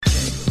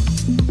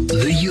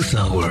The Youth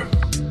Hour.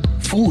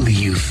 For the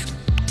youth.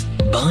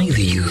 By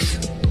the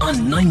youth. On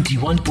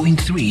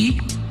 91.3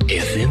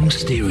 FM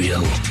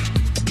Stereo.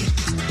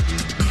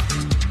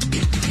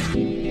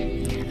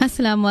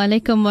 Assalamu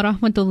alaikum wa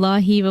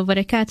rahmatullahi wa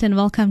barakatuh, and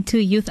welcome to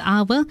Youth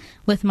Hour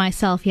with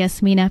myself,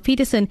 Yasmina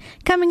Peterson.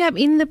 Coming up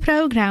in the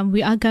program,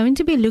 we are going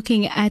to be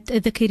looking at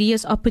the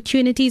careers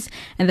opportunities,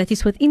 and that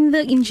is within the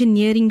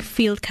engineering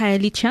field,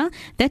 Khayelitsha.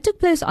 That took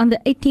place on the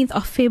 18th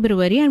of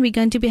February, and we're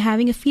going to be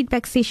having a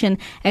feedback session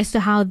as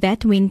to how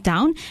that went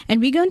down.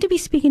 And we're going to be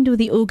speaking to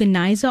the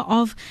organizer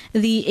of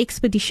the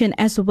expedition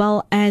as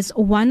well as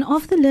one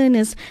of the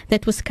learners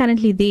that was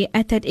currently there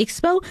at that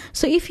expo.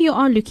 So if you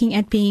are looking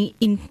at being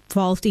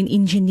involved in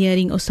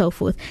engineering or so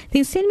forth,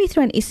 then send me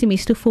through an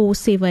SMS to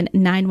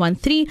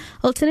 47913.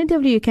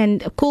 Alternatively, you can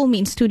call me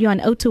in studio on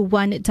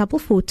 021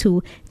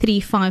 442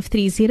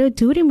 3530.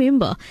 Do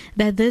remember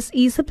that this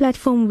is a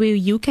platform where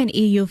you can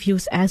air your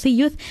views as a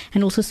youth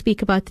and also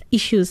speak about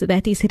issues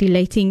that is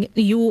relating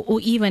you or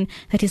even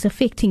that is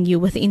affecting you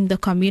within the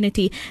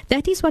community.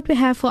 That is what we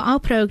have for our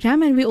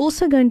program, and we're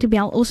also going to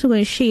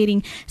be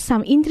sharing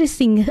some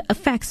interesting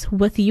facts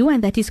with you,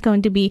 and that is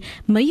going to be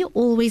May You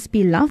Always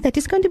Be Loved. That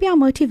is going to be our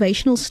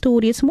motivational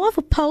story. It's more of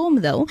a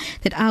poem though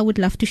that I would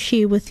love to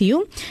share with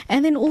you.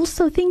 And then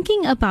also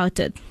thinking about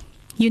it,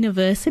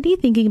 university,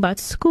 thinking about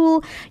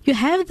school, you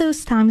have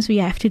those times where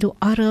you have to do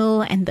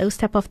oral and those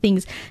type of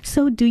things.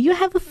 So do you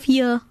have a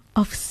fear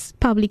of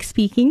public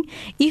speaking?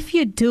 If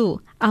you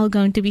do, I'm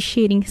going to be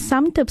sharing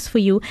some tips for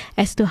you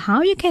as to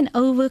how you can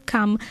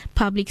overcome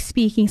public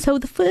speaking. So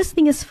the first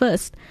thing is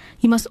first,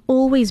 you must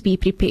always be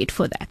prepared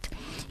for that.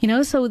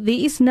 So there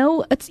is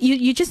no,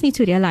 you just need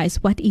to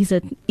realize, what is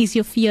it? Is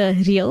your fear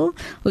real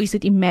or is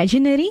it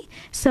imaginary?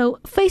 So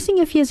facing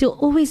your fears, you'll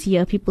always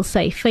hear people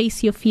say,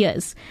 face your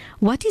fears.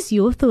 What is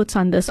your thoughts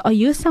on this? Are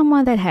you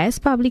someone that has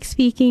public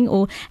speaking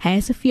or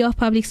has a fear of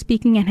public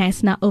speaking and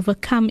has now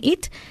overcome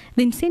it?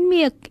 Then send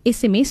me a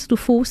SMS to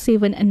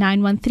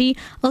 47913.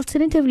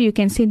 Alternatively, you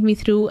can send me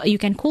through, you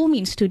can call me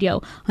in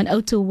studio on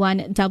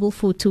 021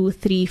 442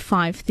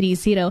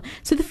 3530.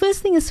 So the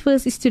first thing is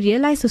to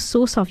realize the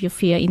source of your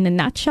fear. In a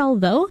nutshell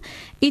though,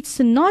 it's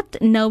not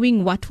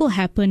knowing what will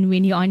happen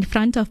when you're in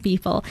front of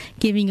people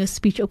giving a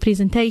speech or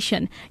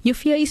presentation. Your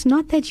fear is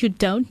not that you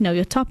don't know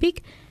your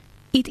topic.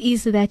 It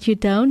is that you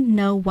don't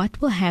know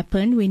what will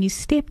happen when you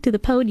step to the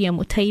podium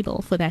or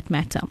table for that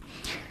matter.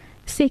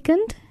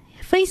 Second,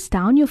 face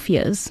down your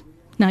fears.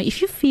 Now,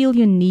 if you feel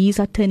your knees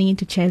are turning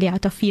into jelly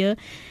out of fear,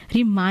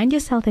 remind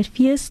yourself that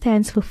fear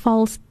stands for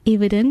false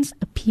evidence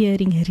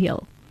appearing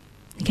real.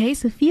 Okay,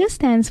 so fear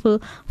stands for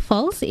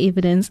false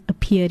evidence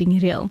appearing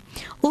real.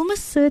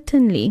 Almost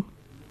certainly,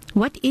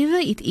 whatever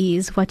it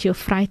is, what you're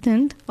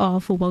frightened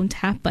of won't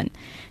happen.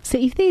 So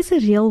if there is a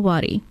real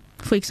worry,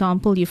 for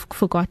example, you've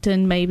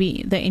forgotten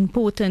maybe the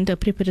important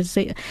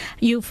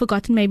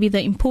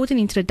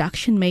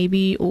introduction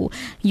maybe, or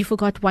you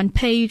forgot one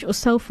page or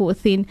so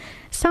forth, then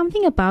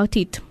something about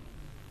it.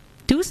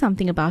 Do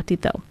something about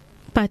it though.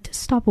 But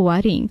stop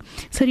worrying.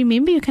 So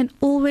remember, you can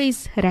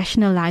always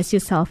rationalize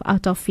yourself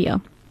out of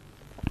fear.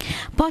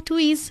 Part 2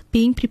 is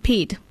being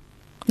prepared.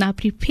 Now,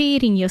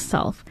 preparing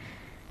yourself,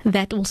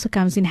 that also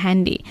comes in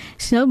handy.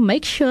 So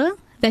make sure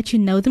that you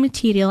know the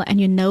material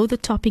and you know the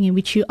topic in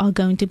which you are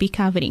going to be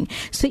covering.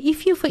 So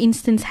if you, for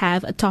instance,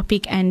 have a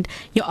topic and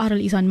your oral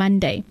is on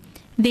Monday,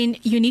 then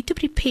you need to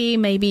prepare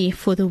maybe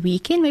for the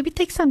weekend. Maybe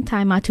take some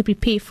time out to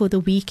prepare for the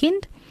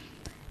weekend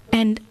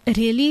and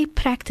really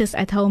practice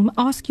at home.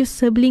 Ask your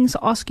siblings,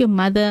 ask your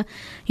mother,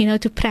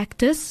 to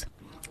practice,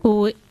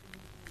 or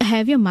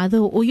have your mother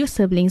or your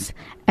siblings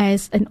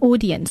as an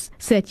audience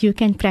so that you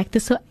can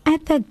practice. So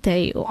at that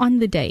day or on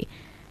the day,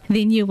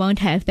 then you won't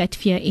have that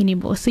fear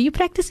anymore. So you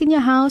practice in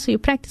your house, or you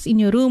practice in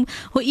your room,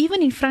 or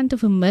even in front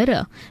of a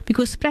mirror,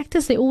 because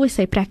practice, they always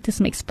say practice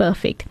makes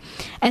perfect.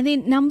 And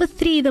then number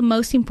 3, the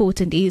most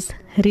important, is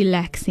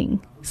relaxing.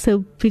 So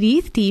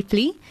breathe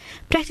deeply.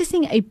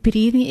 Practicing a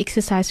breathing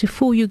exercise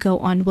before you go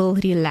on will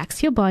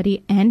relax your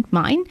body and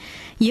mind.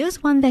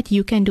 Here's one that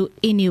you can do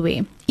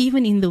anywhere,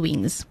 even in the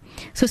wings.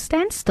 So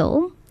stand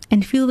still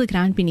and feel the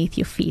ground beneath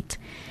your feet.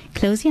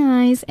 Close your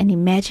eyes and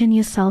imagine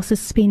yourself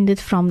suspended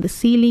from the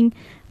ceiling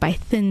by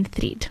thin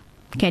thread.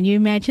 Can you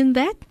imagine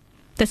that?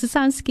 Does it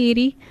sound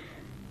scary?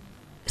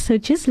 So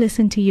just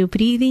listen to your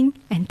breathing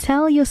and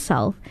tell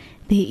yourself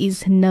there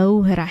is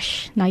no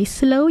rush. Now you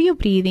slow your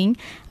breathing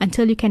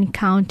until you can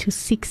count to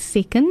 6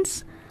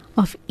 seconds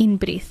of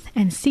in-breath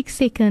and 6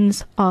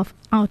 seconds of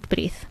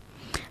out-breath.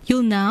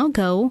 You'll now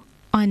go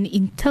on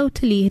in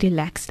totally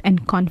relaxed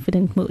and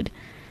confident mood.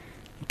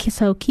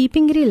 So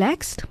keeping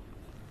relaxed.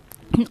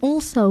 And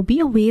also be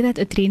aware that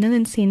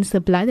adrenaline sends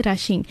the blood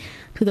rushing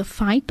to the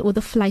fight or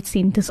the flight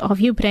centers of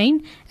your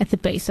brain at the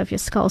base of your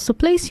skull. So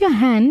place your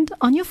hand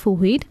on your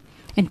forehead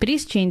and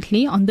press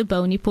gently on the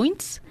bony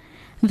points.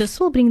 This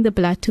will bring the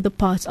blood to the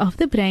parts of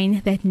the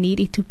brain that need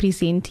it to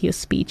present your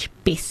speech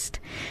best.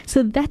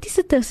 So that is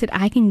the tips that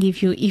I can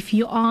give you if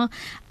you are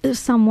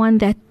someone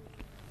that,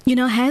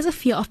 has a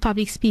fear of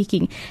public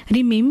speaking.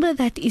 Remember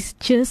that is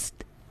just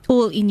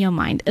all in your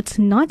mind. It's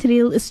not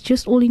real, it's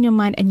just all in your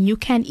mind, and you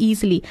can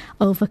easily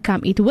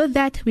overcome it. With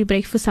that, we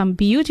break for some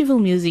beautiful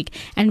music,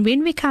 and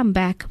when we come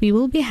back, we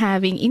will be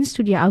having in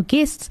studio our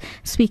guests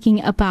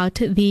speaking about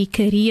the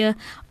career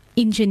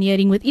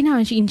engineering within our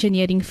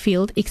engineering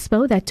field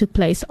expo that took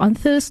place on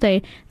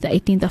Thursday, the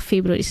 18th of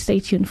February. Stay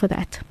tuned for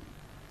that.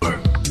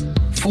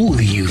 For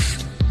the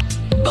youth,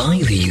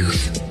 by the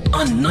youth,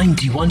 on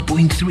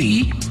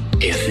 91.3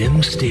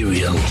 FM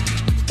stereo.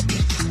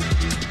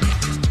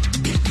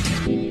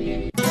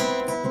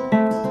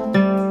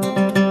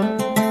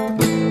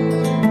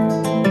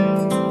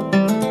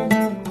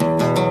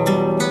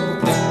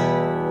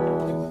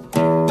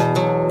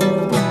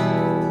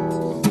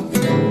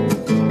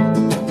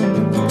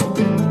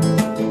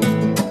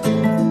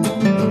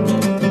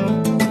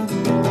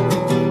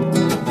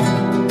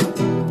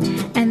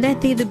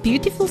 The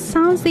beautiful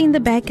sounds there in the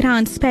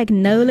background,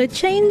 Spagnola,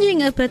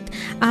 changing a bit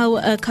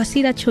our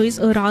Qasida choice,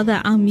 or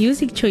rather our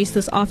music choice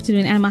this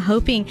afternoon, and I'm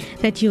hoping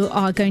that you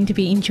are going to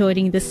be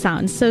enjoying the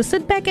sounds. So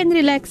sit back and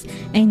relax,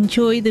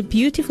 enjoy the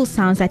beautiful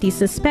sounds that is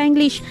the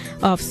Spanglish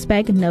of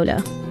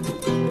Spagnola.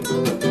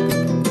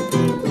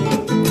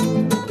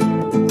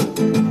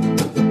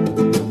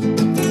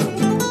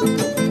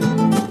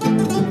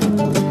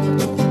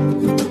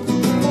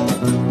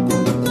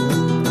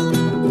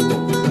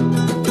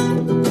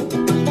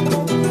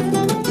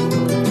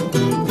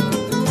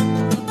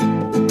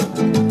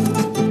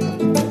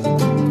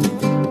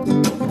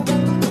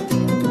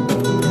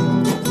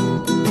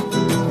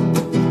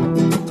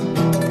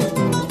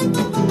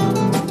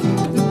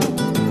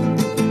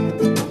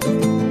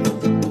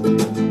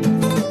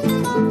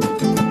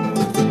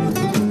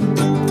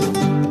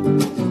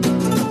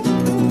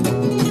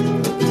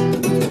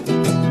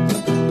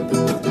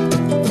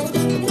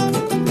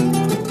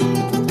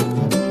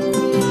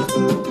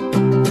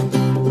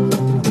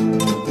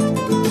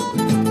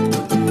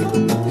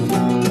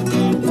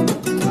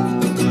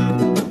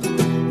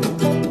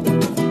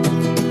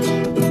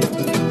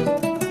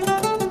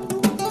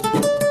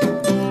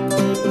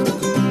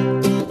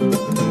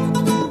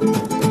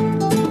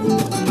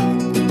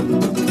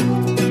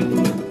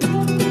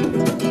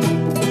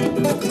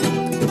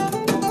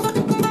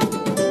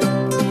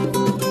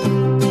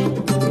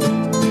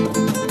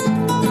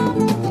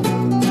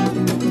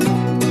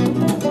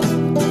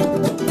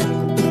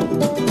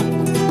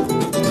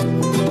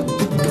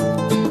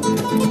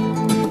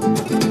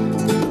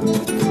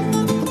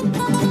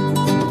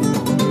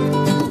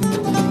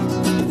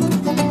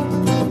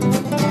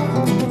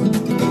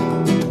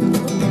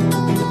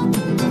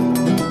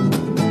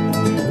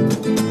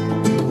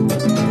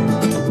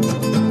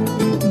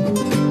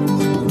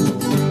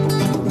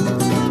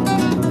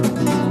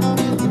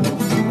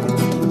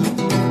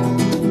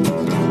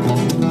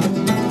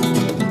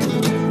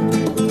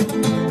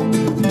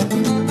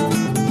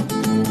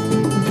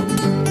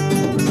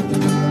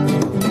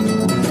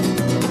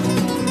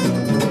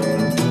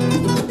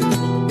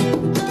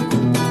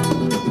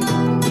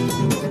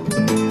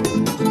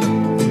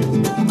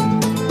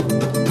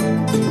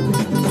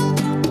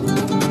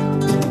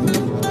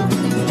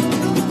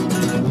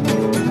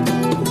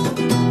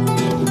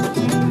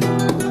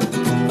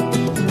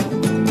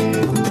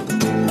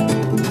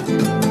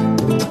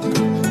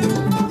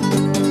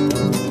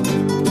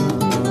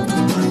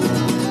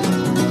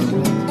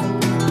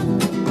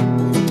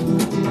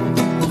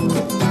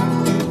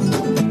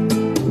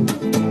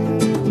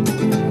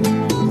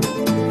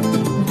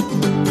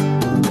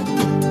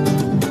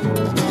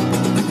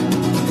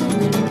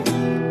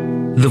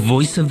 The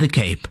Voice of the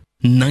Cape,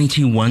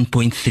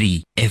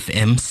 91.3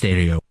 FM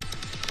stereo.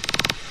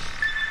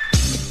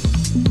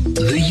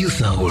 The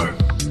Youth Hour.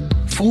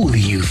 For the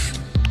youth,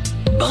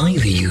 by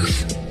the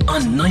youth,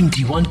 on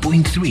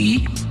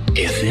 91.3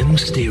 FM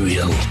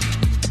stereo.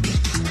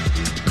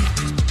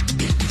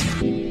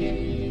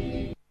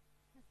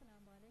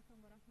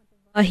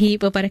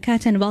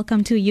 And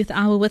welcome to Youth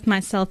Hour with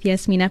myself,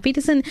 Yasmina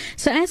Peterson.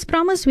 So as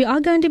promised, we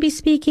are going to be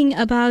speaking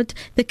about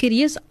the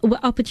careers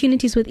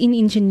opportunities within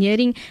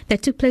engineering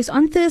that took place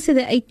on Thursday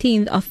the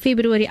 18th of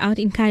February out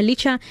in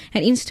Khayelitsha.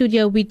 And in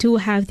studio we do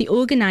have the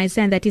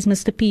organizer, and that is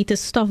Mr. Peter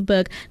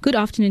Stoffberg. Good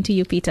afternoon to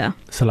you, Peter.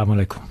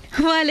 Assalamu alaikum.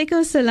 Wa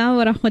alaikum salam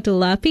wa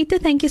rahmatullah. Peter,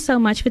 thank you so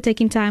much for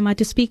taking time out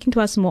to speaking to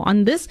us more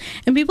on this.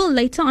 And we will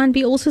later on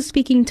be also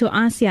speaking to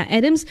Asia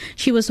Adams.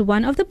 She was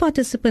one of the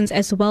participants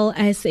as well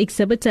as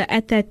exhibitor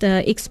at that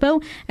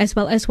expo, as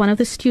well as one of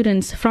the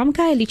students from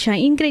Khayelitsha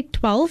in grade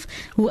 12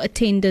 who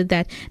attended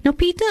that. Now,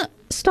 Peter,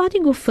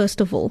 starting off first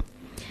of all,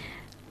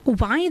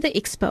 why the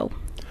expo?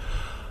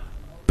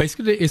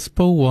 Basically, the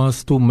expo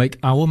was to make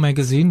our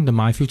magazine, the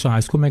My Future High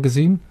School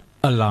magazine,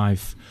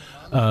 alive.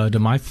 The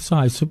My Future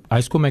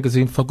High School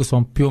magazine focus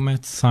on pure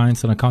maths,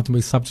 science and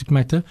accounting-based subject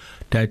matter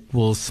that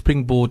will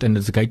springboard and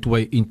is a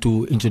gateway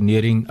into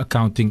engineering,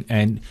 accounting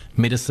and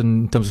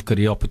medicine in terms of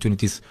career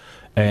opportunities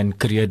and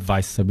career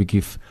advice that we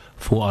give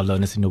for our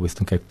learners in the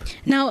Western Cape.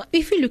 Now,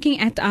 if we're looking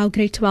at our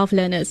grade 12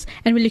 learners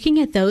and we're looking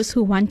at those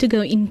who want to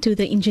go into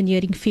the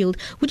engineering field,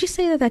 would you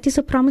say that that is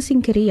a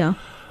promising career?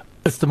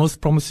 It's the most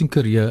promising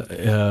career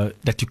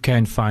that you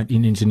can find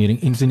in engineering.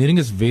 Engineering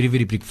is very,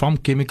 very big, from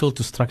chemical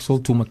to structural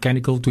to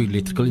mechanical to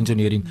electrical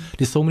engineering.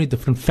 There's so many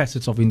different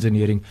facets of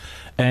engineering.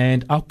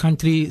 And our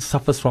country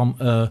suffers from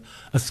a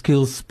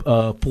skills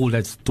pool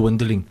that's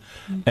dwindling.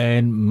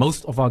 And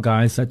most of our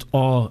guys that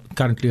are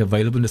currently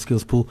available in the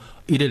skills pool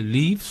either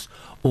leaves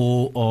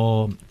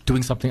or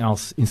doing something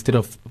else instead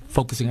of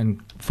focusing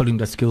and filling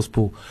that skills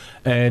pool.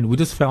 And we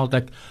just felt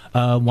like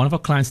one of our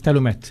clients,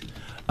 Telomet,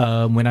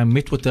 when I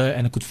met with her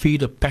and I could feel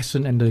the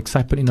passion and the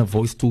excitement in her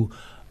voice to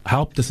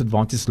help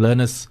disadvantaged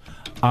learners,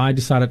 I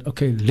decided,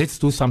 okay, let's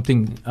do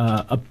something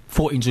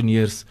for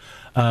engineers.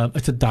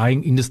 It's a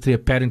dying industry,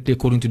 apparently,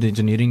 according to the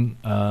engineering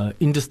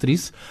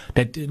industries.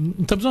 That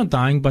in terms of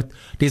dying, but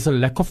there's a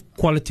lack of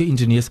quality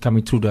engineers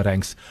coming through the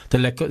ranks.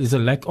 There's a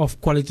lack of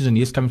quality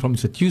engineers coming from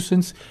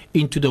institutions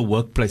into the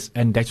workplace,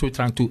 and that's what we're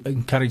trying to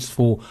encourage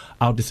for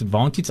our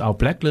disadvantaged, our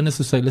black learners,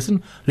 to say,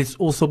 listen, let's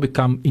also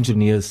become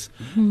engineers,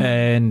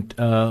 and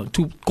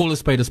to call a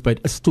spade,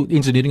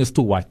 engineering is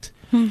too white.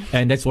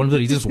 And that's one of the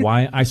reasons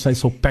why I say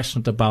so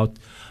passionate about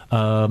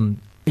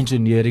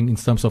engineering, in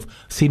terms of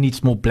she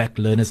needs more black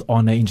learners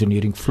on the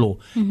engineering floor.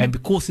 And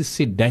because he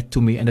said that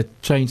to me, and it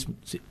changed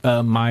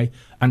my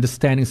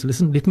understanding, so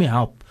listen, let me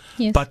help.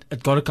 Yes. But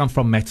it got to come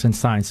from maths and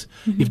science.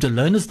 If the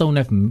learners don't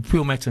have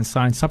pure maths and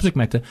science subject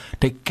matter,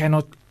 they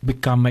cannot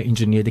become an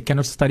engineer. They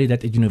cannot study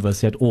that at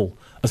university at all.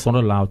 It's not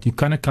allowed. You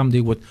cannot come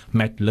there with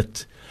math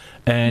lit.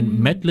 And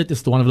math lit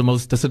is one of the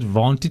most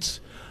disadvantaged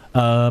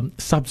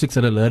subjects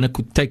that a learner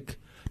could take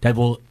that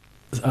will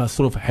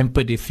sort of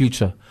hamper their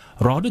future.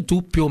 Rather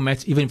do pure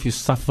maths, even if you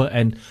suffer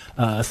and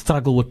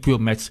struggle with pure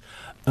maths.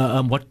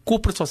 What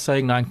corporates are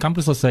saying now and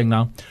companies are saying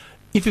now,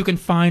 if you can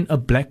find a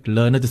black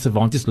learner,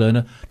 disadvantaged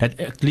learner, that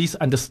at least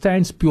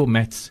understands pure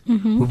maths, we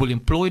will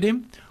employ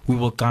them, we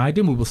will guide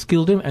them, we will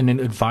skill them, and then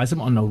advise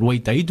them on the way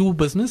they do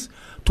business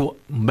to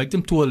make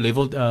them to a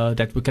level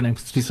that we can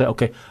actually say,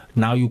 okay,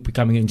 now you're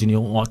becoming an engineer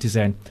or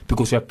artisan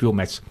because you have pure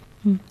maths.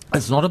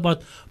 It's not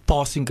about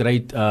passing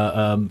grade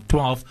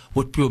 12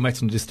 with pure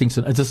maths and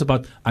distinction. It's just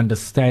about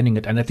understanding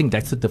it. And I think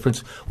that's the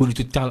difference we need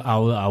to tell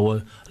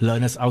our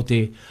learners out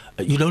there.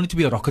 You don't need to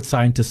be a rocket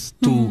scientist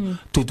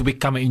to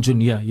become an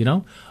engineer, you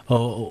know.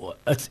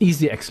 It's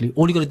easy, actually.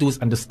 All you got to do is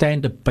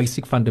understand the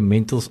basic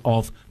fundamentals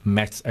of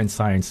maths and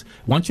science.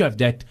 Once you have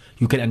that,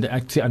 you can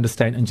actually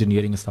understand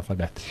engineering and stuff like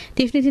that.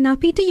 Definitely. Now,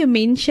 Peter, you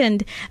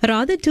mentioned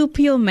rather do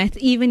pure math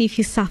even if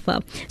you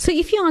suffer. So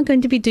if you are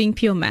going to be doing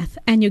pure math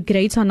and your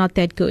grades are not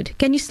that good,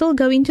 can you still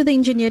go into the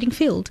engineering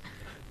field?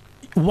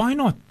 Why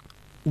not?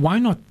 Why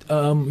not?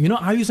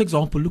 I use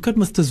example. Look at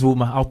Mr.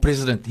 Zuma, our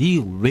president. He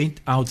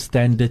went out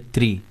standard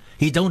 3.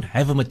 He don't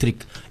have a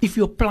matric. If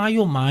you apply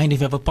your mind, if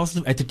you have a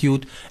positive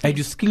attitude, and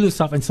you skill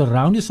yourself and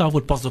surround yourself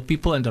with positive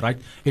people and the right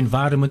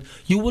environment,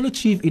 you will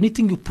achieve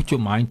anything you put your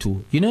mind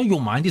to. You know,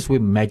 your mind is where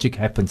magic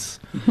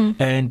happens.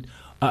 And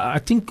I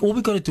think all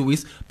we got to do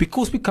is,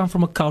 because we come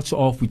from a culture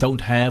of we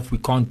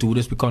can't do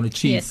this, we can't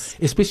achieve. Yes.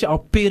 Especially our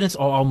parents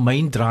are our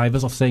main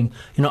drivers of saying,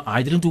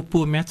 I didn't do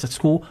poor maths at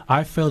school,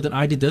 I failed and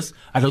I did this.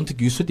 I don't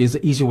think you should. There's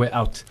an easy way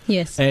out.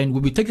 Yes. And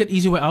when we take that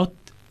easy way out,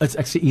 it's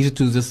actually easy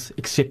to just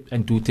accept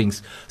and do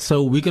things.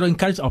 So we're going to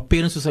encourage our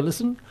parents to say,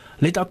 listen,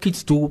 let our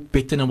kids do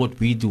better than what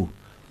we do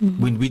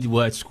when we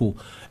were at school.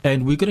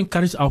 And we're going to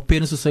encourage our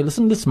parents to say,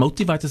 listen, let's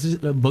motivate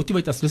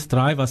us, let's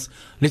drive us,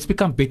 let's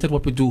become better at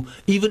what we do.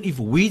 Even if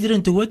we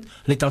didn't do it,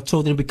 let our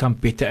children become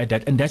better at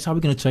that. And that's how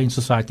we're going to change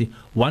society,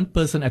 one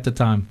person at a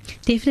time.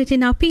 Definitely.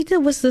 Now, Peter,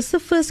 was this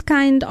the first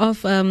kind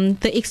of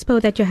the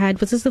expo that you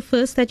had? Was this the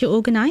first that you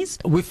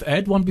organized? We've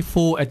had one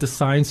before at the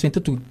Science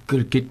Center to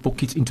get more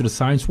kids into the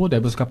science world.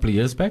 That was a couple of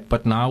years back.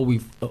 But now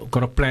we've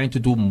got a plan to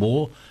do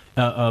more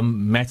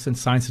maths and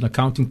science and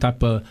accounting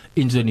type of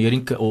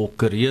engineering or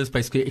careers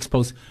basically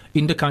exposed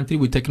in the country.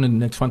 We're taking the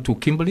next one to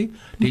Kimberley,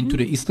 then to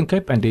the Eastern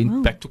Cape, and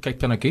then back to Cape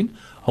Town again,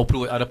 hopefully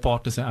with other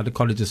partners and other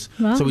colleges.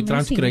 Wow, so we're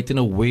trying to create an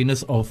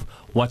awareness of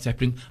what's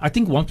happening. I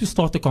think once we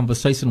start the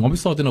conversation, once we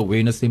start an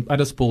awareness, then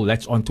others will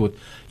latch onto it.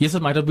 Yes,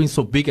 it might have been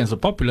so big and so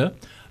popular,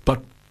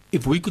 but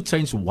if we could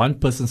change one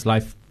person's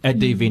life at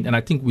the event, and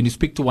I think when you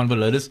speak to one of the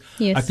learners,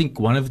 Yes. I think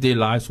one of their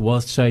lives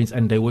was changed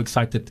and they were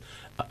excited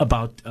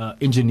about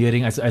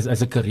engineering as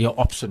a career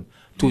option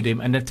to them.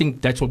 And I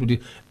think that's what we do.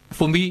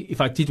 For me, if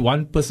I teach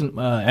one person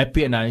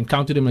happy and I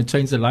encounter them and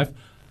change their life,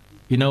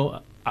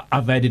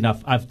 I've had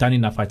enough. I've done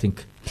enough, I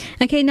think.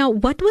 Okay, now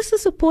what was the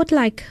support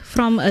like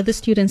from the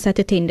students that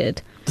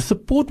attended? The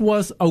support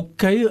was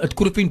okay. It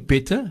could have been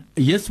better.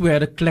 Yes, we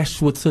had a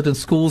clash with certain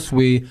schools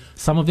where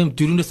some of them,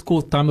 during the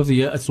school time of the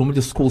year, it's normally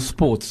the school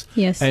sports.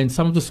 Yes. And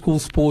some of the school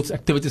sports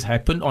activities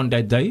happened on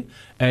that day,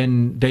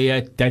 and they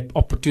had that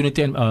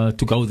opportunity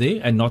to go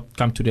there and not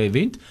come to the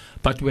event.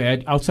 But we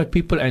had outside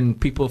people and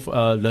people,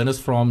 learners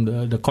from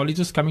the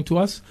colleges coming to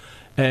us,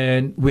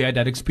 and we had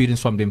that experience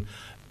from them.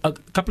 A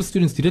couple of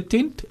students did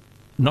attend.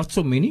 Not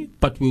so many,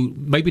 but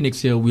maybe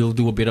next year we'll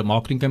do a better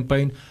marketing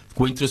campaign,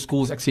 going to the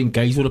schools, actually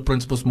engage with the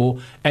principals more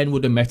and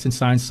with the maths and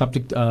science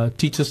subject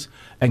teachers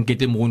and get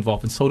them more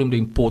involved and show them the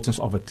importance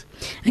of it.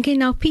 Okay,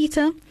 now,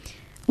 Peter,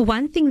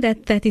 One thing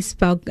that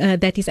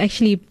is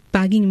actually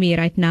bugging me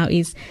right now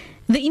is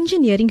the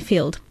engineering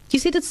field. You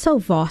said it's so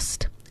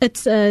vast.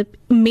 It's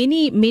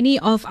many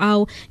of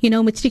our,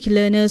 matric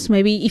learners,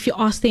 maybe if you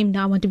ask them,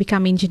 now I want to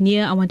become an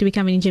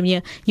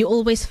engineer, you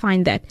always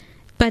find that.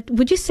 But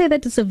would you say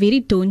that it's a very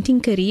daunting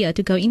career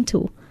to go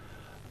into?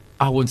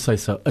 I wouldn't say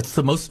so. It's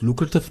the most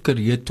lucrative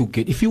career to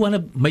get. If you want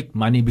to make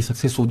money, be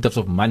successful in terms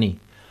of money,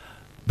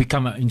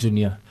 become an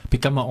engineer,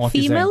 become an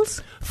artisan.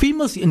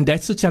 Females, and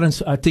that's the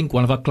challenge I think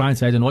one of our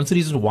clients had, and one of the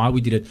reasons why we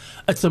did it.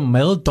 It's a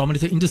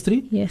male-dominated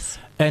industry. Yes.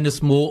 And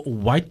it's more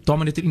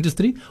white-dominated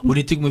industry. We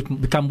need to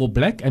become more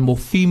black and more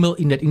female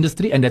in that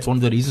industry, and that's one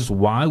of the reasons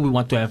why we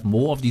want to have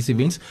more of these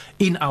events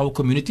in our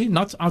community,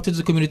 not outside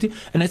the community.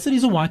 And that's the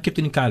reason why I kept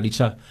it in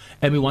Khayelitsha.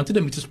 And we wanted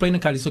them to explain in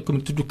the Khayelitsha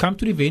community to come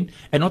to the event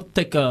and not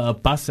take a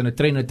bus and a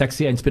train and a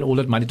taxi and spend all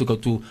that money to go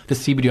to the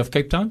CBD of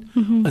Cape Town.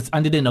 Mm-hmm. It's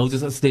under their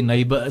noses, it's their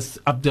neighbor, it's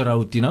up the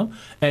road,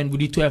 and we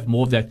need to have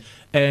more of that.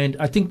 And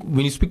I think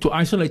when you speak to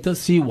Isolator,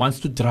 she wants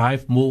to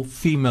drive more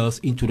females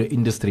into the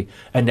industry,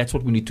 and that's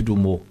what we need to do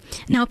more.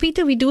 Now,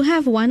 Peter, we do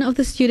have one of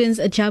the students,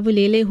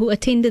 Jabulele, who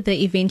attended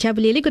the event.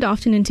 Jabulele, good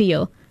afternoon to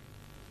you.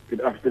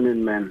 Good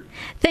afternoon, ma'am.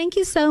 Thank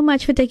you so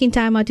much for taking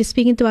time out to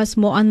speaking to us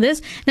more on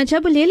this. Now,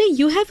 Jabulele,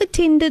 you have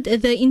attended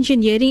the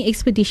engineering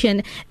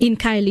expedition in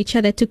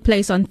Khayelitsha that took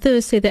place on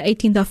Thursday, the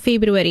 18th of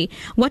February.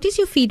 What is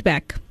your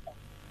feedback?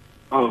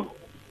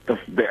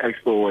 The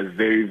expo was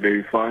very,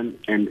 very fun,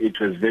 and it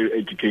was very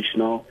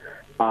educational.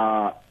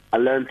 I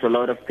learned a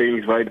lot of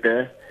things right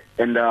there,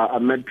 and I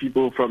met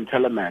people from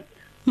Telemat.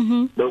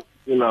 Mm-hmm. Those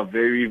people are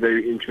very,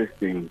 very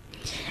interesting.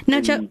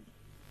 Now,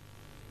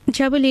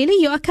 Jabulele,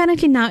 you are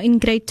currently now in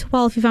grade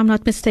 12, if I'm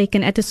not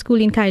mistaken, at a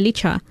school in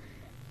Khayelitsha.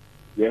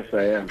 Yes,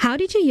 I am. How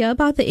did you hear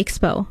about the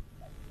expo?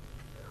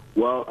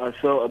 Well, I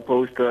saw a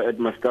poster at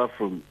my staff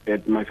room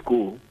at my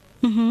school.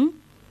 Mm-hmm.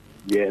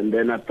 Yeah, and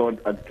then I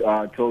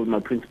told my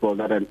principal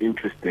that I'm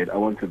interested. I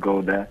want to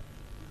go there.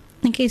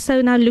 Okay,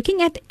 so now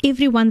looking at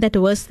everyone that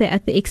was there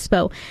at the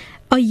expo,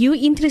 are you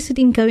interested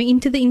in going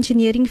into the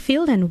engineering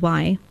field, and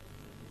why?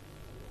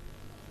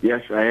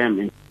 Yes, I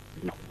am.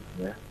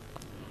 Yeah.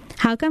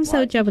 How come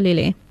so,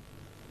 Jabulele?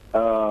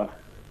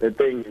 The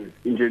thing is,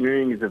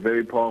 engineering is a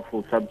very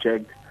powerful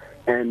subject,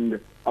 and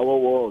our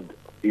world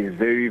is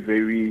very,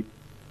 very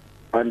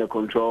under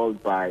control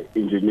by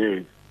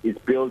engineers. It's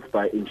built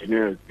by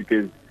engineers,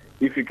 because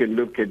if you can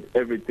look at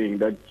everything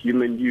that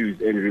humans use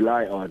and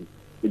rely on,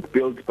 it's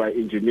built by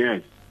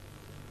engineers.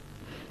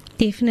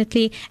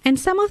 Definitely. And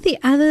some of the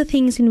other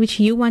things in which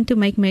you want to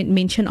make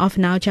mention of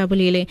now,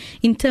 Jabulele,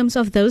 in terms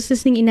of those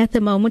listening in at the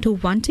moment who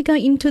want to go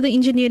into the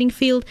engineering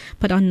field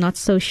but are not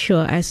so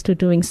sure as to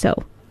doing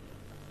so.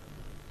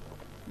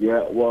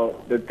 Yeah,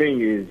 well, the thing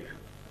is,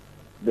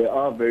 there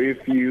are very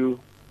few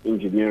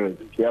engineers.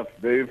 We have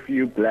very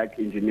few black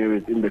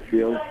engineers in the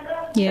field.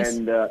 Yes.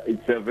 And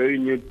it's a very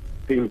new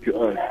thing to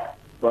us.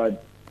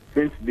 But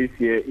since this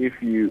year,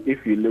 if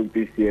you look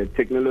this year,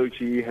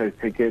 technology has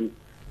taken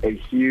a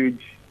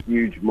huge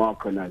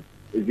mark on us.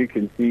 As you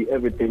can see,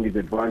 everything is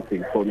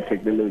advancing from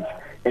technology.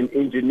 And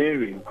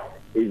engineering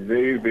is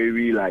very,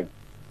 very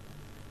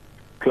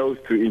close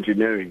to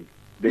engineering.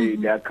 They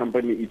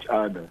accompany each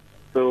other.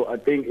 So I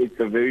think it's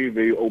a very,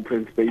 very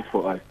open space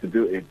for us to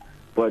do it.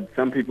 But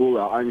some people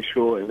are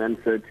unsure and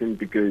uncertain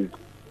because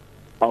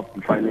of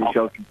the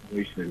financial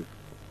situation.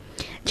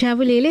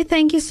 Jabulele,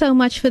 thank you so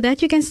much for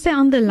that. You can stay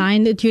on the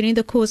line during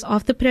the course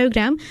of the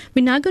program.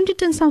 We're now going to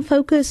turn some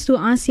focus to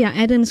Asia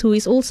Adams, who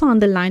is also on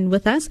the line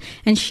with us,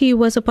 and she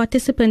was a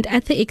participant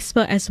at the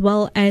expo as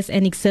well as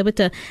an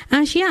exhibitor.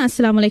 Asia,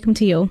 assalamu alaikum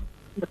to you.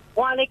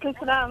 Wa alaikum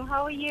salam.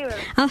 How are you?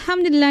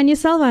 Alhamdulillah, and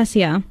yourself,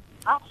 Asia?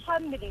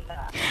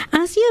 Alhamdulillah.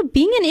 Asia,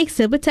 being an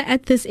exhibitor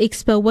at this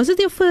expo, was it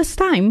your first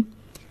time?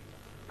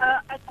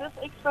 At this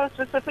expo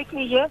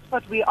specifically, yes,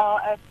 but we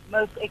are at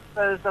most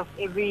expos of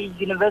every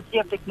University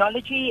of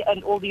Technology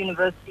and all the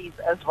universities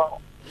as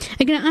well.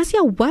 Okay, now,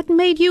 Asia, what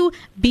made you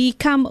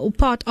become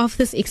part of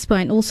this expo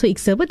and also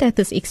exhibit at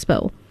this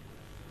expo?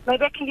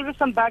 Maybe I can give you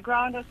some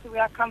background as to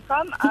where I come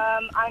from.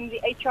 I'm the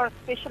HR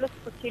specialist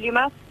for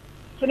Telemat.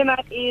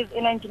 Telemat is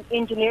an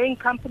engineering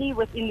company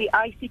within the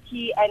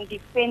ICT and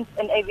defense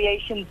and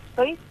aviation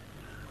space.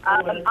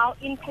 Our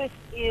interest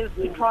is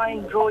to try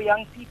and draw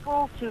young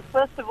people to,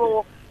 first of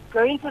all,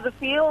 go into the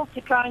field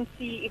to try and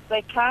see if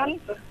they can,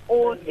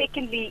 or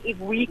secondly, if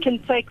we can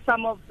take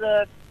some of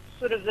the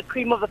sort of the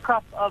cream of the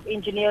crop of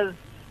engineers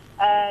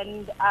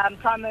and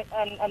try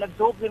and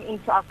absorb them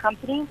into our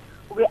company.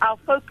 Our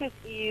focus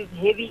is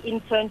heavy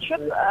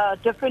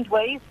internship, different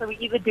ways. So we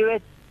either do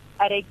it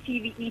at a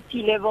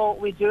TVET level,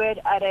 we do it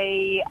at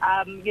a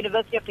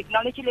University of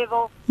Technology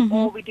level,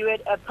 or we do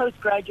it at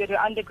postgraduate or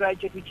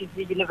undergraduate, which is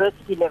the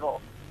university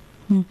level.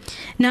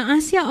 Now,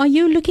 Asia, are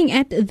you looking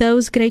at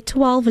those grade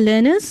 12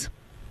 learners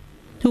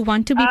who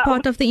want to be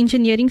part of the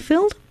engineering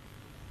field?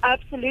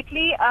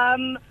 Absolutely.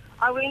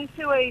 I went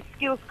to a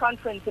skills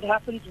conference. It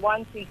happens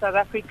once in South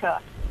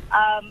Africa.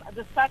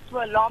 The stats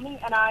were alarming,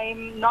 and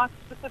I'm not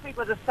specific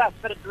with the stats,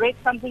 but it read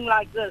something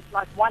like this,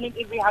 like 1 in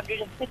every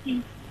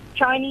 130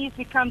 Chinese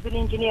becomes an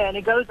engineer, and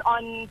it goes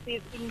on, it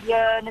says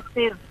India, and it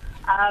says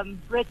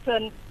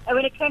Britain. And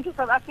when it came to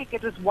South Africa,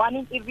 it was 1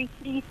 in every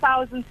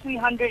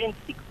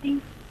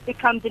 3,360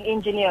 becomes an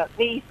engineer.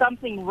 There is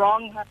something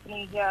wrong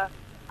happening here.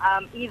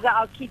 Either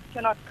our kids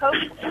cannot cope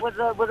with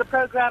the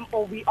program,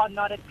 or we are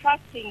not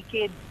attracting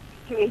kids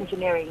to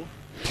engineering.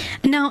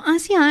 Now,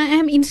 Asia, I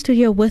am in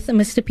studio with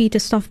Mr. Peter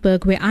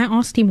Stoffberg, where I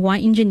asked him why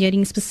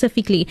engineering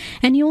specifically.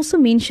 And he also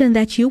mentioned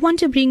that you want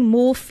to bring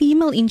more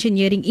female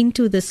engineering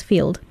into this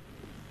field.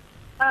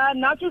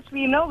 Not just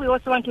female, we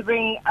also want to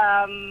bring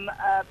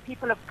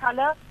people of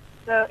color.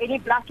 So any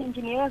black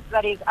engineers,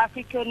 that is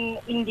African,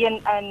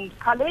 Indian, and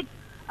colored.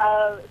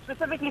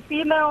 Specifically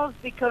females,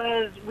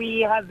 because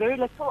we have very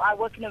little. I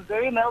work in a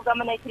very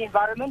male-dominated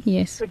environment.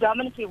 Yes.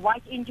 Predominantly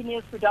white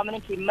engineers,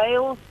 predominantly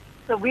males.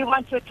 So we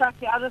want to attract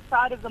the other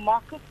side of the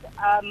market.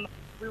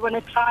 We want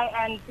to try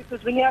and,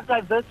 because when you have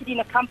diversity in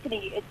a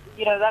company,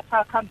 that's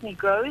how a company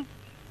grows.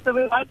 So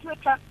we want to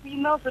attract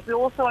females, but we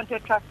also want to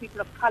attract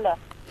people of color.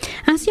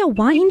 Asia,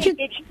 why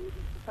engineering?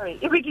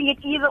 If we can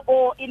get either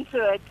or into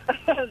it,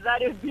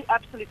 that would be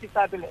absolutely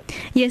fabulous.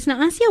 Yes.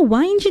 Now, Asia,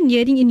 why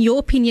engineering, in your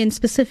opinion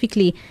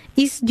specifically?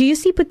 Do you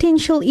see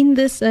potential in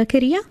this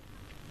career?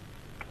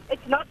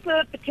 It's not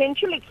the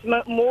potential,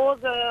 it's more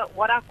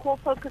what our core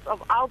focus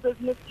of our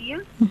business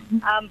is.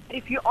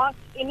 If you ask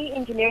any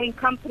engineering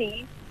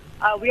company,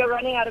 we are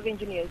running out of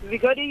engineers. If we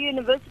go to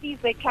universities,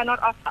 they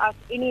cannot offer us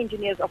any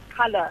engineers of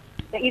color.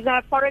 They either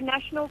have foreign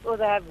nationals or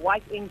they have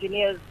white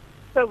engineers.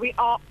 So we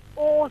are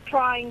all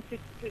trying to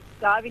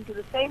dive into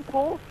the same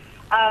pool.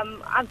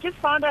 I've just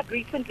found out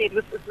recently, it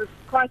was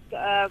quite,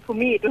 for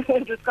me,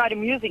 it was quite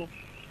amusing.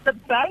 The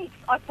banks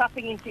are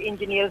tapping into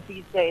engineers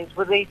these days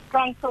with a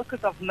strong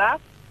focus of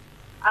math.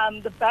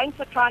 The banks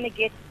are trying to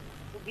get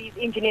these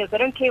engineers. They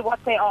don't care what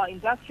they are,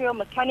 industrial,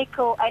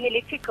 mechanical, and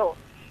electrical.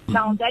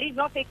 Now, that is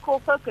not their core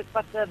focus,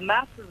 but the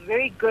math is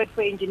very good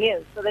for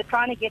engineers. So they're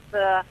trying to get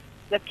the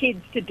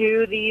kids to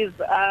do these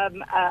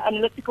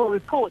analytical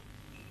reports.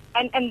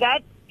 And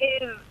that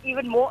is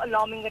even more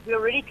alarming, that we're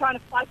already trying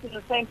to fight in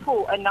the same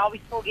pool, and now we're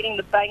still getting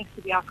the banks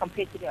to be our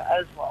competitor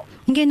as well.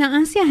 Okay,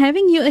 now, Asia,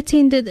 having you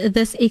attended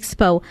this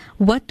expo,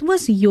 what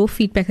was your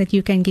feedback that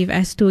you can give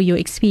as to your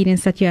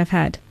experience that you have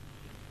had?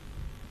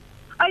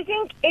 I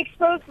think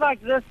expos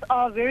like this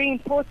are very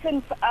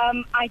important.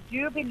 I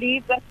do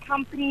believe that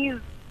companies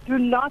do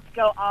not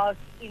go out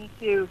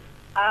into,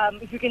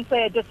 if you can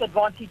say, a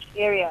disadvantaged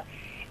area.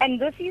 And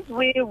this is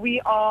where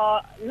we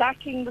are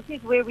lacking. This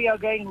is where we are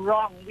going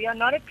wrong. We are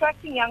not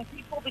attracting young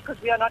people because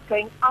we are not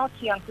going out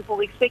to young people.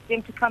 We expect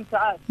them to come to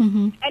us.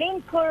 And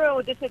in poorer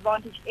or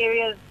disadvantaged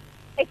areas,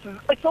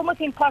 it's almost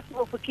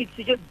impossible for kids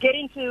to just get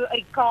into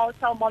a car,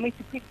 tell mommy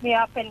to pick me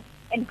up and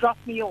drop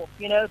me off,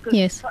 because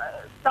yes.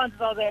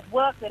 Chances are they're at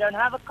work, they don't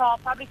have a car,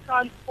 public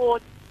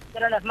transport, they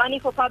don't have money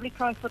for public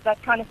transport,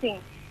 that kind of thing.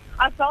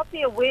 I felt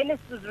the awareness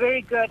was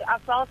very good. I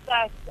felt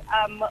that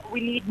we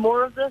need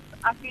more of this.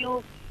 I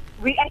feel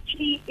we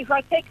actually, if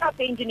I take out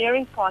the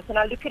engineering part and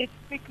I look at it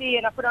strictly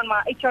and I put on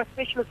my HR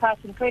specialist hat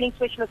and training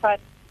specialist hat,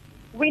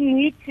 we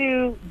need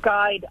to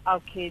guide our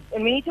kids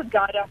and we need to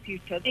guide our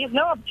future. There's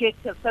no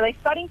objective. So they're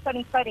studying,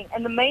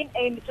 and the main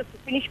aim is just to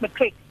finish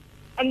matric.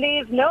 And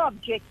there's no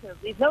objective.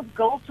 There's no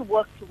goal to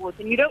work towards.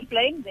 And you don't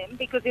blame them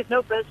because there's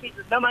no bursaries,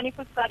 there's no money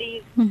for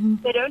studies.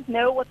 They don't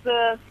know what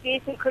the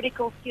scarce and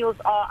critical skills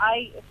are.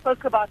 I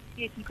spoke about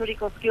scarce and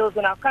critical skills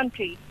in our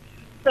country.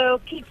 So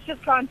kids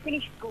just try and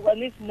finish school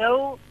and there's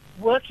no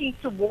working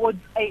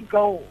towards a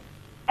goal.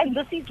 And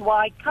this is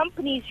why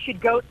companies should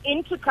go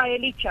into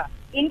Khayelitsha,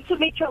 into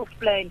Mitchell's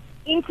Plain,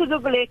 into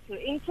Lugulethu,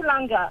 into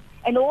Langa,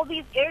 and all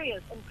these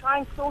areas and try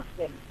and source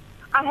them.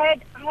 I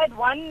had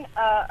one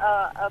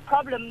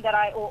problem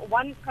or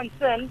one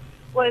concern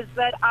was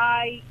that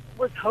I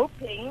was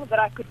hoping that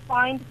I could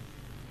find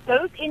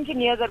those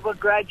engineers that were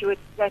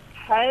graduates that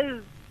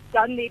has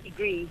done their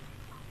degrees.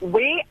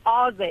 Where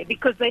are they?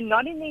 Because they're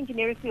not in the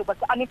engineering field, but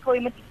the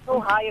unemployment is so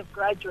high of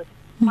graduates.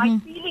 My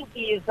feeling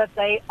is that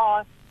they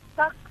are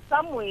stuck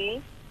somewhere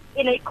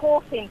in a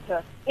call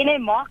center, in a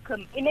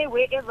Markham, in a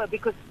wherever,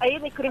 because A,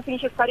 they couldn't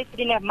finish their studies, they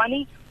didn't have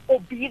money, or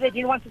B, they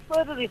didn't want to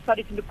further their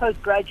studies into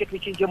postgraduate,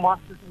 which is your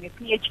master's and your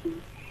PhD.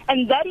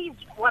 And that is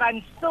what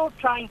I'm still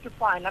trying to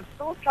find. I'm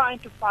still trying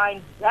to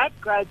find that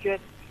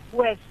graduate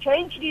who has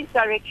changed his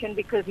direction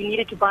because he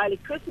needed to buy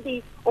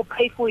electricity or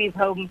pay for his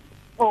home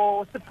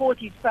or support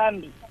his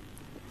family.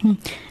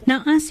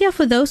 Now, Asia,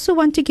 for those who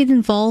want to get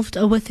involved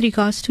with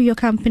regards to your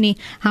company,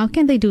 how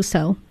can they do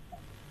so?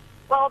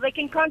 Well, they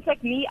can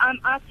contact me. I'm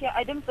Asia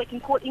Adams. They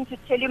can call into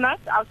Telumat.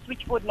 Our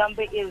switchboard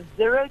number is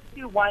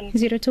 021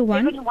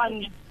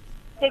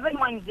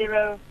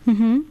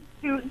 710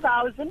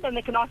 2000, and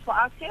they can ask for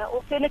Asia.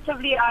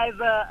 Alternatively, I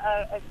have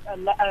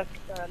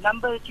a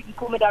number that you can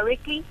call me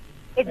directly.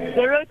 It's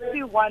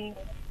 021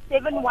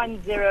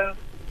 710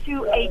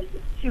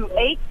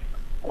 2828.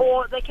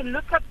 Or they can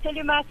look up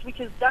Telumat, which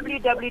is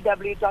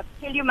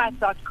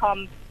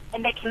www.telumat.com,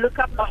 and they can look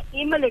up my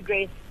email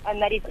address,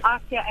 and that is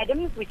Asia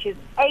Adams, which is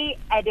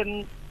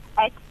aadams@telumat.com.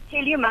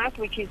 Telumat,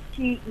 which is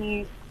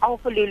TE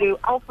Alpha Lulu,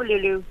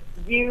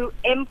 U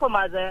M for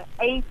mother,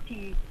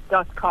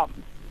 AT.com.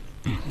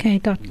 Okay,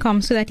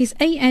 .com. So that is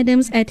A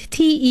Adams at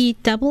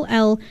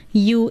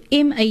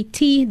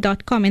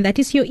TELLUMAT.com, and that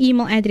is your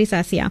email address,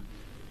 Asya.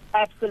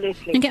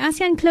 Absolutely. Okay,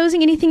 Asya, in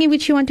closing, anything in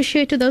which you want to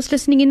share to those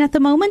listening in at the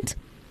moment?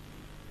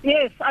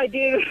 Yes, I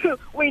do.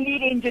 We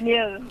need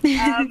engineers.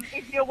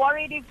 If you're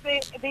worried if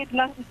there's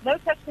no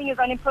such thing as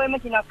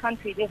unemployment in our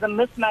country, there's a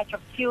mismatch of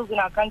skills in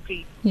our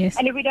country. Yes.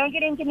 And if we don't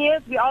get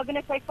engineers, we are going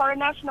to take foreign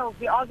nationals.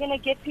 We are going to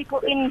get people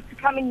in to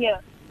come in here.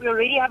 We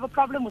already have a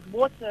problem with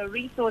water,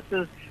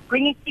 resources.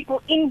 Bringing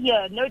people in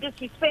here, no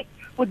disrespect,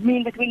 would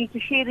mean that we need to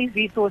share these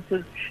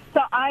resources.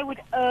 So I would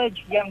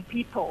urge young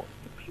people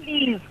to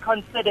please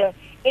consider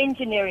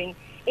engineering.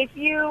 If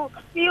you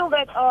feel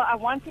that, I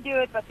want to do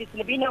it, but there's going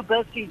to be no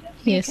bursaries,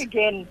 yes. think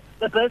again.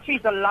 The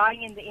bursaries are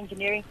lying in the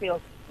engineering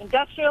field.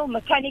 Industrial,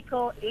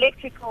 mechanical,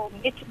 electrical,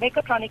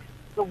 mechatronics,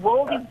 the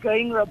world is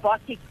going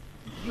robotic.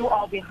 You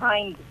are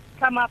behind.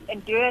 Come up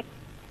and do it.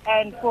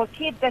 And for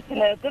kids that's in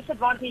a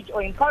disadvantaged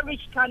or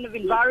impoverished kind of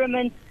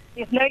environment,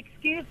 there's no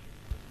excuse.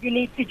 You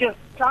need to just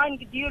try and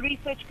do your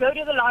research. Go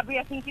to the library.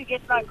 I think you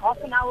get like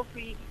half an hour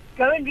free.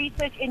 Go and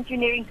research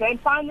engineering. Go and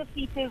find the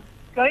features.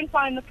 Go and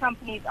find the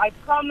companies. I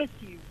promise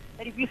you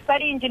that if you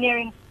study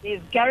engineering,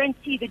 there's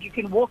guarantee that you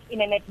can walk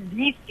in and at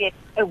least get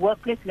a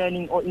workplace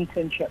learning or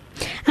internship.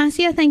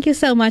 Asya, thank you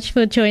so much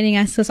for joining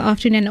us this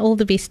afternoon, and all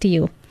the best to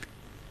you.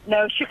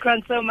 No,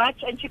 shukran so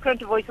much. And shukran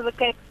to Voice of the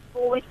Cape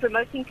for always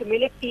promoting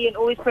community and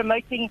always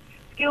promoting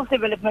skills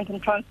development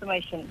and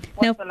transformation.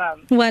 No.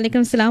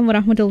 Walaikum salam wa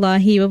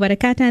rahmatullahi wa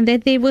barakatuh. And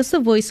that there was the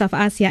voice of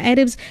Asya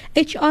Adams,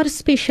 HR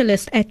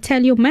specialist at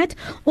Telumat.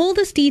 All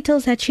these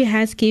details that she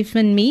has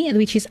given me,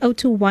 which is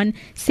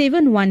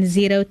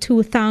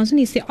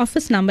 021-710-2000, is the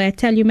office number at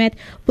Telumat,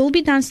 will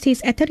be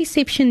downstairs at the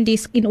reception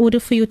desk in order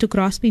for you to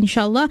grasp,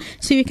 inshallah.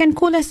 So you can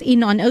call us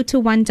in on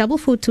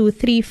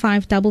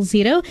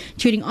 021-442-3500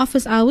 during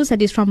office hours,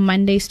 that is from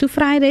Mondays to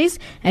Fridays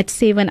at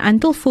 7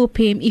 until 4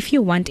 p.m. if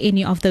you want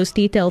any of those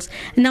details.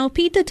 Now,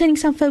 Peter, turning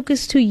some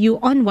focus to you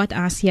on what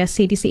Asya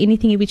said. Is there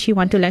anything in which you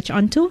want to latch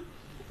on to?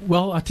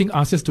 Well, I think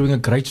Asya's doing a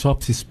great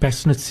job. She's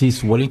passionate.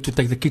 She's willing to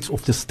take the kids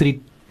off the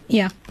street,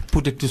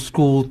 put it to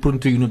school, put them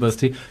to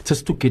university,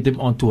 just to get them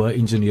onto her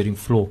engineering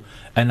floor.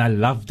 And I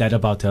love that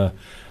about her.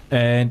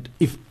 And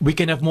if we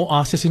can have more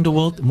Asyas in the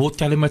world, more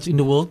Telumats in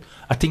the world,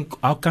 I think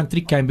our country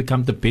can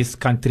become the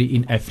best country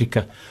in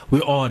Africa. We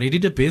are already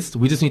the best.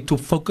 We just need to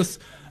focus,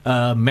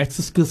 match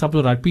the skills up to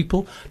the right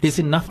people. There's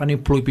enough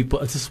unemployed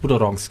people, it's just for the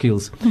wrong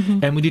skills.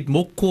 And we need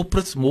more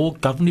corporates, more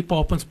government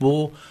departments,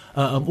 more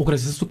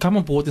organizations to come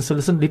on board and say,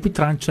 listen, let me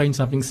try and change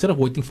something. Instead of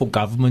waiting for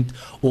government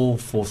or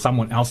for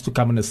someone else to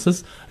come and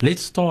assist,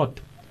 let's start.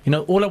 You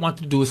know, all I want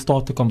to do is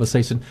start the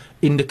conversation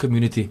in the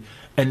community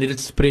and let it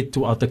spread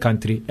throughout the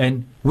country.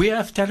 And we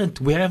have talent,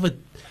 we have it,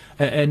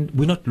 and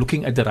we're not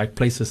looking at the right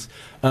places.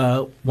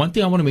 One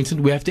thing I want to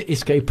mention, we have the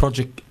SKA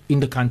project in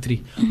the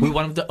country. We're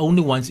one of the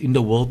only ones in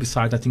the world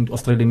besides, I think,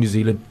 Australia and New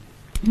Zealand.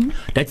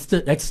 That's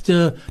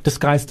the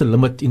sky's the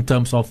limit in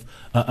terms of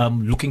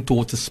looking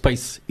towards the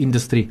space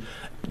industry.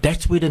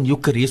 That's where the new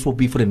careers will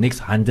be for the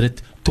next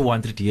 100,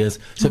 200 years.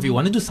 So if you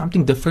want to do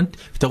something different,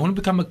 if you want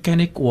to become a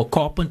mechanic or a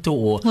carpenter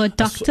or a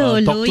doctor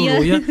or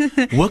lawyer,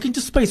 work into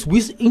space.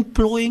 We're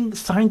employing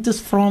scientists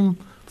from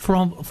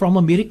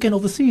America and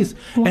overseas.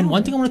 Wow. And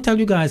one thing I want to tell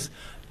you guys,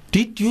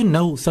 did you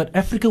know South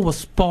Africa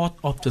was part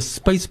of the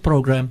space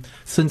program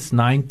since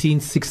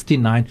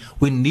 1969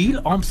 when Neil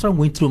Armstrong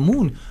went to the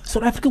moon?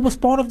 South Africa was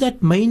part of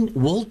that main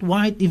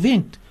worldwide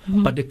event,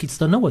 but the kids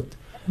don't know it.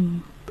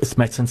 It's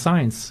maths and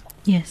science.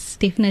 Yes,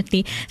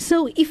 definitely.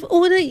 So if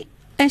order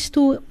as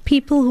to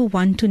people who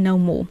want to know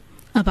more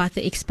about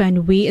the Expo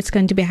and where it's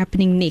going to be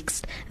happening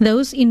next,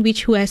 those in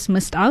which who has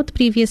missed out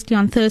previously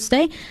on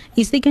Thursday,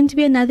 is there going to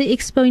be another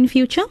Expo in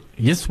future?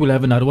 Yes, we'll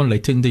have another one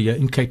later in the year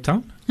in Cape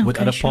Town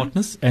with other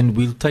partners, and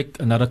we'll take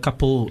another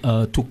couple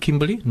to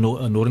Kimberley,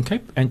 Northern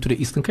Cape, and to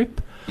the Eastern Cape,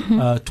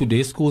 to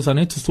their schools on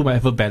it, just to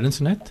have a balance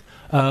in that.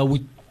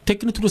 We're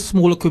taking it to the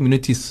smaller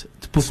communities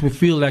because we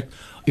feel like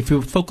if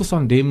we focus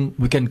on them,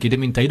 we can get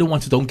them in. They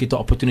don't get the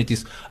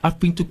opportunities. I've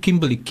been to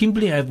Kimberley.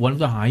 Kimberley have one of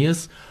the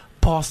highest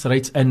pass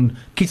rates and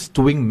kids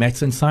doing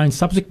maths and science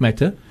subject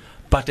matter,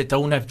 but they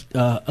don't have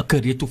a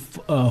career to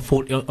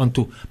fall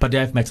onto. But they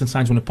have maths and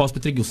science. When they pass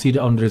matric, you'll see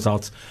the on the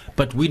results.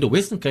 But we in the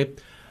Western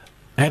Cape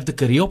have the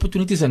career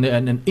opportunities and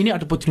any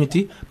other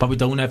opportunity, but we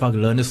don't have our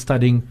learners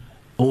studying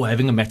or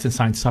having a maths and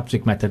science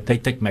subject matter. They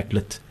take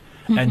MacLit.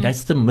 And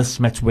that's the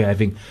mismatch we're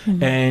having.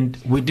 And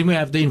we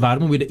have the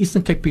environment where the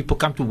Eastern Cape people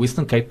come to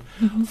Western Cape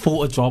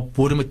for a job,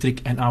 for a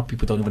matric, and our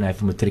people don't even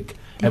have a matric.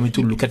 And we need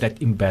to look at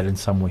that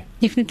imbalance somewhere.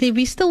 Definitely.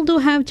 We still do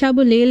have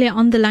Jabulele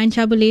on the line.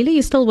 Jabulele,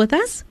 you still with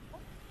us?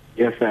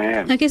 Yes, I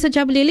am. Okay, so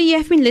Jabulele, you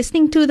have been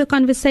listening to the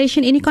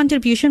conversation. Any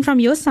contribution from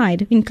your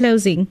side in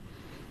closing?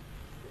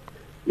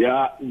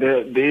 Yeah,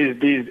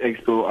 these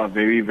expos are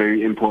very,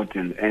 very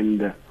important.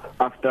 And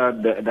after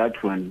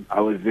that one,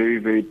 I was very,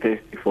 very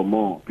thirsty for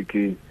more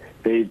because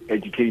they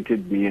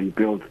educated me and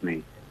built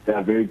me. They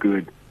are very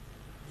good.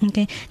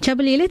 Okay.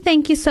 Jabulele,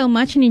 thank you so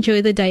much and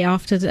enjoy the day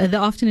after, the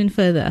afternoon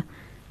further.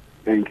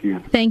 Thank you.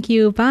 Thank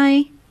you.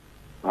 Bye.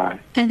 Bye.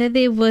 And then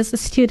there was a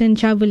student,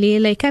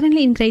 Jabulele,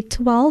 currently in grade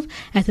 12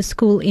 at the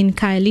school in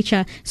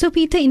Khayelitsha. So,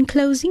 Peter, in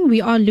closing,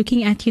 we are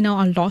looking at,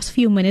 our last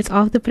few minutes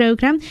of the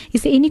program.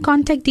 Is there any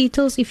contact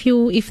details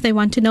if they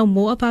want to know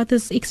more about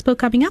this expo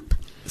coming up?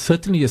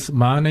 Certainly, yes.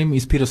 My name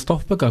is Peter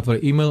Stoffberg. I've got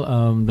an email,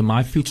 the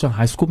My Future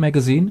High School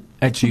Magazine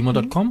at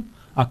gmail.com.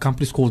 Our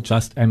company is called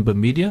Just Amber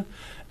Media.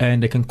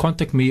 And they can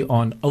contact me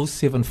on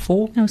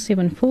 074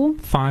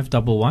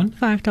 511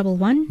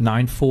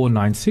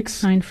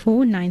 9496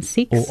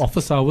 or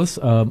office hours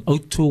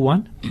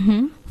 021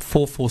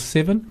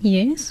 447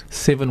 yes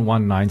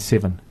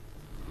 7197.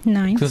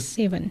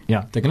 97.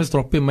 Yeah, they can just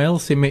drop a mail,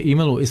 send me an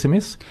email or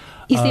SMS.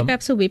 Is there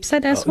perhaps a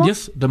website as well?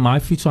 Yes, the My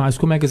Future High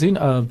School Magazine,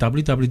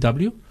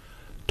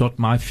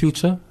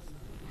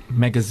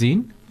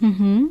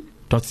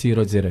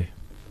 www.myfuturemagazine.co.za.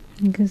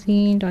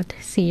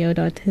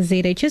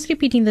 magazine.co.za. Just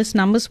repeating those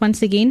numbers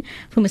once again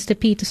for Mr.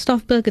 Peter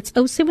Stoffberg. It's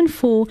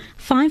 074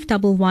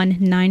 511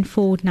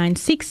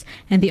 9496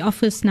 and the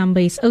office number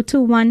is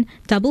 021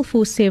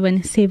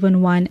 447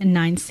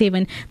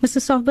 7197.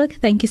 Mr. Stoffberg,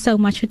 thank you so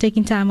much for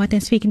taking time out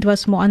and speaking to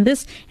us more on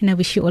this, and I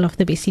wish you all of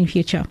the best in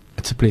future.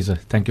 It's a pleasure.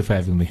 Thank you for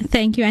having me.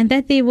 Thank you. And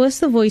that there was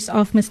the voice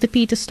of Mr.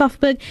 Peter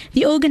Stoffberg,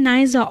 the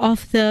organizer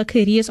of the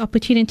Careers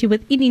Opportunity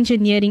Within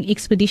Engineering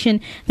expedition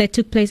that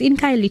took place in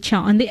Khayelitsha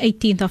on the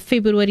 18th of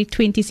February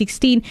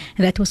 2016.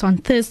 And that was on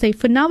Thursday.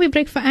 For now, we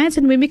break for ads,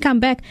 and when we come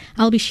back,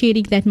 I'll be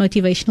sharing that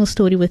motivational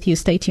story with you.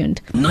 Stay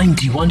tuned.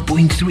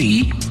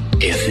 91.3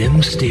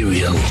 FM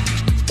Stereo.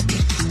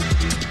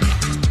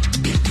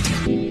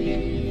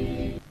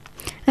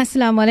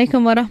 Assalamu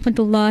alaikum wa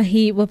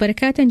rahmatullahi wa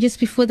barakatuh. And just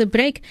before the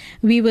break,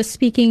 we were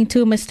speaking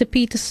to Mr.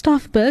 Peter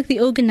Stoffberg, the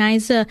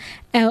organizer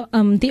at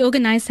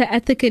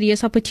the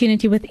Careers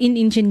Opportunity Within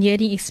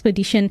Engineering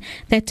expedition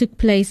that took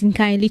place in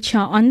Khayelitsha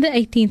on the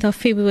 18th of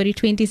February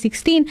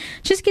 2016.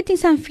 Just getting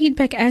some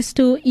feedback as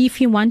to if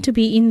you want to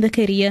be in the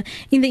career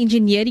in the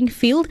engineering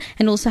field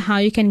and also how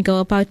you can go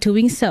about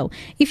doing so.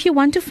 If you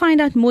want to find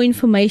out more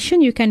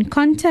information, you can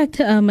contact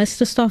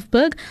Mr.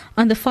 Stoffberg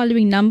on the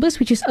following numbers,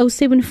 which is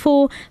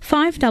 074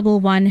 511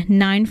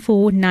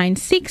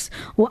 9496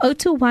 or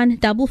 021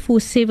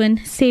 447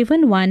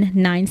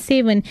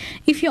 7197.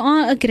 If you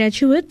are a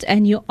graduate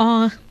and you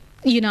are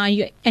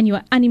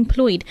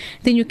unemployed,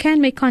 then you can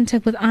make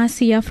contact with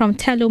Asiya from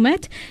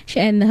Talumat,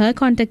 and her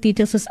contact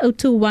details is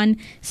 021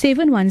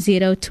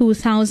 710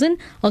 2000.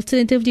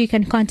 Alternatively, you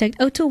can contact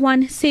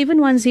 021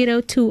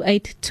 710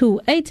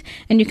 2828,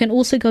 and you can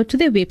also go to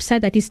their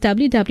website, that is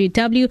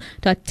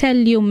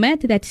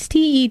www.telumat, that's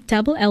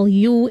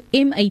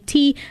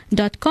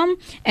TELLUMAT.com,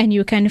 and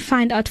you can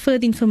find out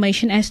further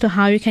information as to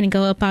how you can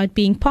go about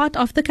being part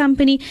of the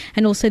company,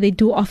 and also they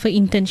do offer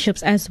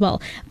internships as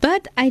well.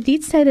 But I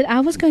did say that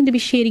I was going to be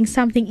sharing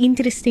something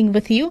interesting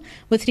with you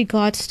with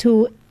regards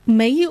to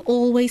May You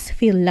Always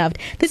Feel Loved.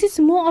 This is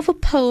more of a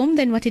poem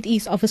than what it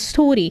is of a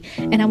story,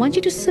 and I want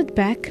you to sit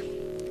back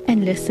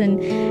and listen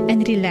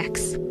and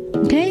relax.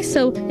 Okay,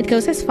 so it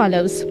goes as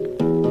follows.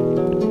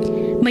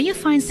 May you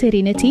find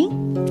serenity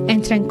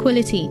and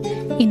tranquility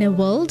in a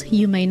world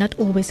you may not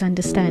always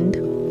understand.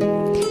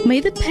 May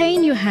the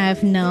pain you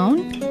have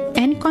known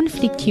and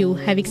conflict you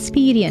have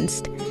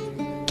experienced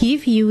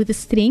give you the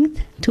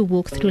strength to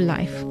walk through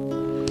life,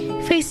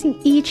 facing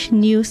each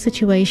new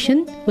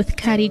situation with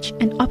courage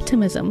and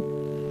optimism.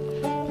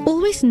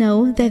 Always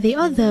know that there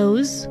are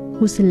those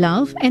whose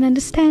love and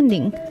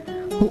understanding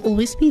will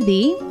always be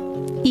there,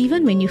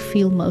 even when you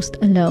feel most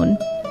alone.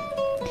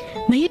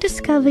 May you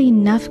discover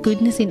enough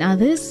goodness in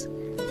others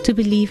to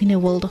believe in a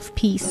world of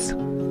peace.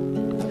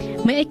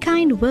 May a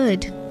kind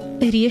word,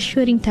 a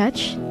reassuring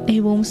touch, a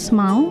warm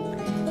smile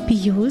be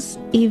yours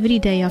every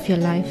day of your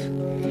life.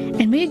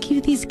 And may you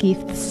give these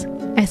gifts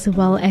as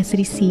well as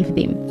receive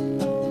them.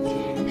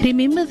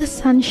 Remember the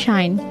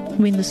sunshine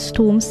when the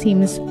storm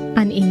seems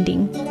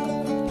unending.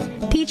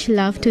 Teach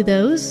love to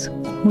those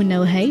who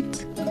know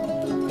hate,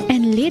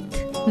 and let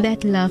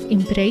that love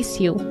embrace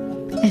you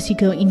as you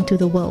go into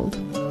the world.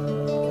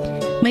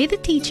 May the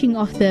teaching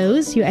of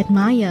those you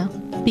admire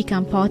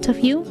become part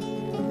of you,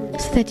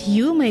 so that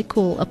you may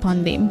call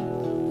upon them.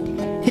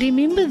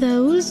 Remember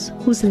those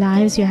whose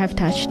lives you have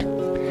touched,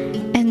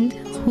 and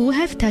who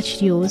have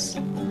touched yours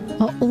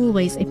are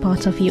always a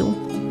part of you.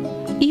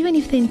 Even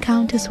if the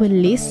encounters were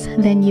less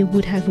than you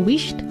would have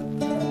wished,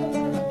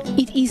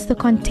 it is the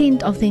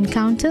content of the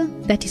encounter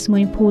that is more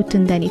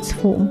important than its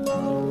form.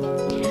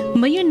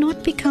 May you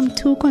not become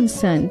too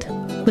concerned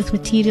with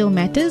material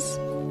matters,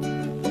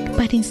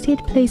 but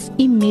instead place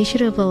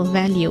immeasurable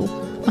value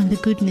on the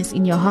goodness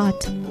in your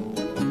heart.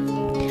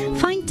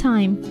 Find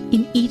time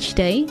in each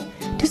day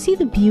to see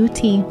the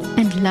beauty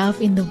and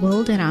love in the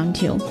world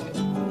around you.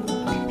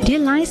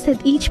 Realize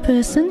that each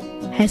person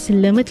has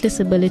limitless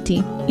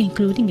ability,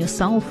 including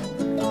yourself.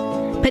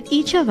 But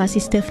each of us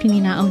is different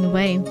in our own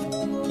way.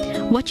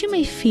 What you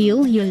may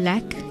feel you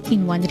lack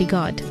in one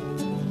regard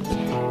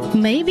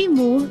may be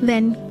more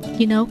than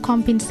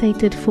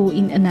compensated for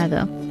in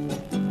another.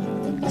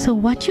 So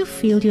what you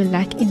feel you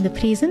lack in the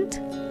present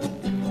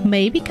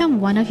may become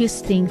one of your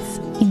strengths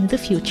in the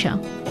future.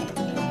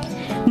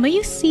 May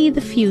you see the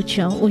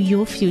future or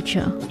your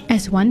future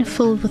as one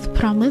filled with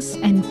promise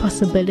and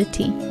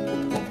possibility.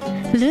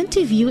 Learn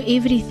to view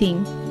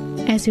everything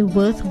as a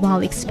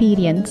worthwhile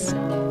experience.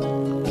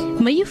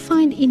 May you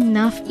find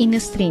enough inner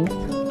strength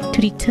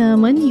to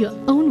determine your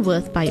own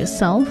worth by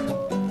yourself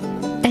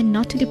and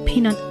not to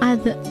depend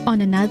on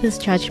another's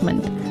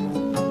judgment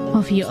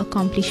of your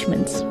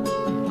accomplishments.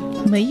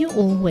 May you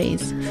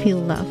always feel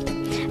loved.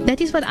 That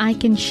is what I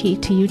can share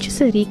to you.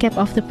 Just a recap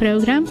of the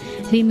program.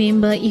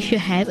 Remember, if you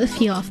have a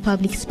fear of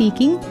public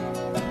speaking,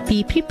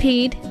 be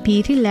prepared,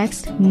 be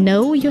relaxed,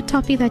 know your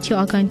topic that you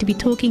are going to be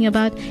talking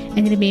about,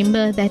 and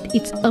remember that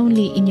it's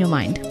only in your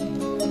mind.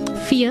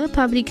 Fear of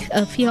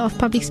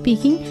public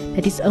speaking,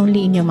 that is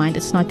only in your mind.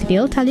 It's not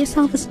real. Tell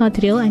yourself it's not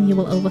real and you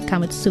will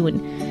overcome it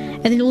soon.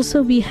 And then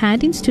also we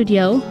had in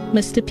studio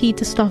Mr.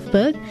 Peter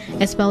Stoffberg,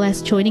 as well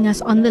as joining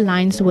us on the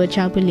lines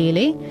Wurja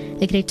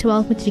Bulele, a grade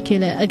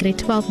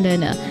 12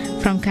 learner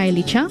from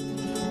Kailicha.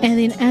 And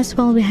then as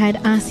well we had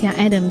Asia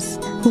Adams,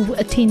 who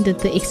attended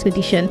the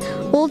expedition.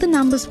 All the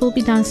numbers will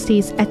be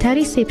downstairs at our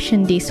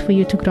reception desk for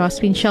you to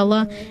grasp,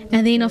 inshallah.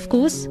 And then of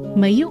course,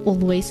 may you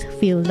always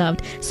feel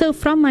loved. So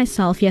from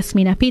myself,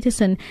 Yasmina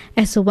Peterson,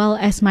 as well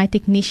as my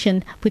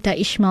technician Buta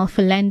Ishmael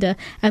Philander,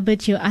 I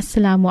bid you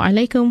Assalamu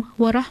alaikum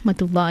wa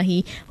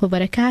rahmatullahi wa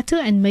barakatuh,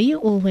 and may you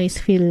always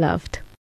feel loved.